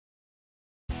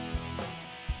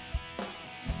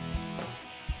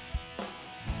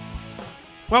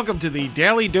Welcome to the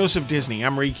Daily Dose of Disney.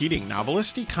 I'm Ray Keating,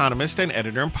 novelist, economist, and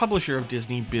editor and publisher of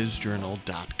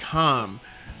DisneyBizJournal.com.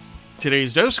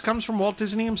 Today's dose comes from Walt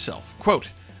Disney himself.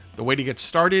 Quote, "The way to get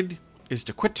started is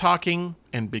to quit talking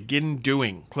and begin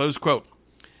doing." Close quote.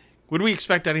 Would we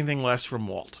expect anything less from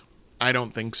Walt? I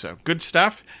don't think so. Good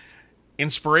stuff.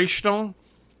 Inspirational.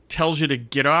 Tells you to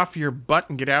get off your butt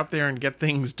and get out there and get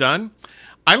things done.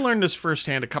 I learned this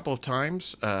firsthand a couple of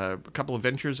times, a couple of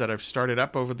ventures that I've started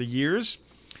up over the years.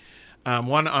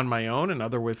 One on my own,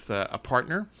 another with a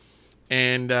partner.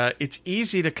 And it's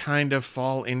easy to kind of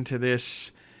fall into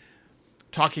this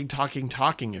talking,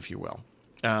 if you will.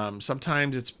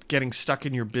 Sometimes it's getting stuck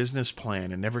in your business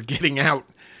plan and never getting out.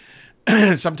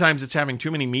 Sometimes it's having too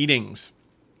many meetings.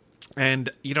 And,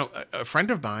 you know, a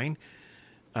friend of mine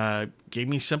gave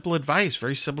me simple advice,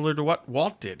 very similar to what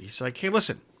Walt did. He's like, hey,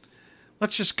 listen,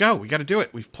 let's just go. We got to do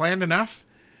it. We've planned enough.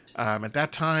 At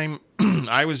that time,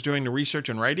 I was doing the research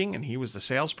and writing, and he was the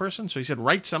salesperson. So he said,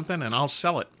 write something and I'll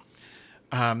sell it.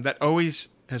 That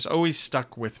has always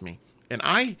stuck with me. And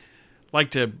I like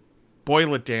to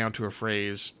boil it down to a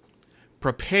phrase,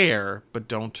 prepare, but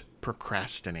don't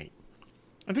procrastinate.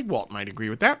 I think Walt might agree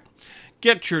with that.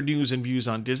 Get your news and views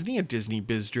on Disney at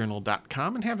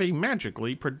DisneyBizJournal.com and have a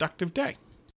magically productive day.